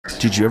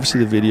Did you ever see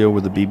the video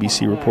where the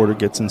BBC reporter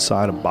gets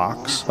inside a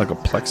box, like a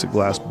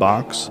plexiglass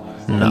box,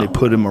 and they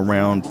put him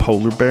around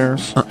polar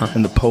bears,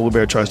 and the polar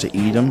bear tries to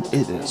eat him?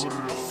 It is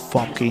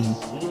fucking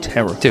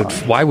terrifying. Dude,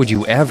 why would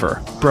you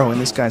ever? Bro,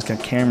 and this guy's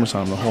got cameras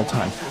on him the whole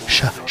time.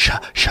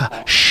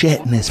 Shit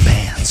in his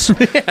pants.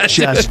 Yeah,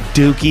 just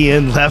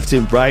dookie left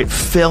and right,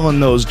 filling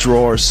those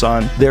drawers,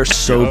 son. They're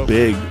so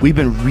big. We've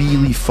been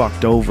really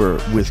fucked over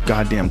with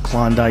goddamn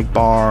Klondike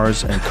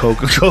bars and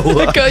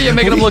Coca-Cola. You're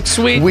making them look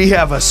sweet. We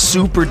have a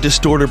super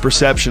distorted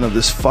perception of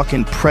this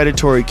fucking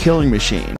predatory killing machine.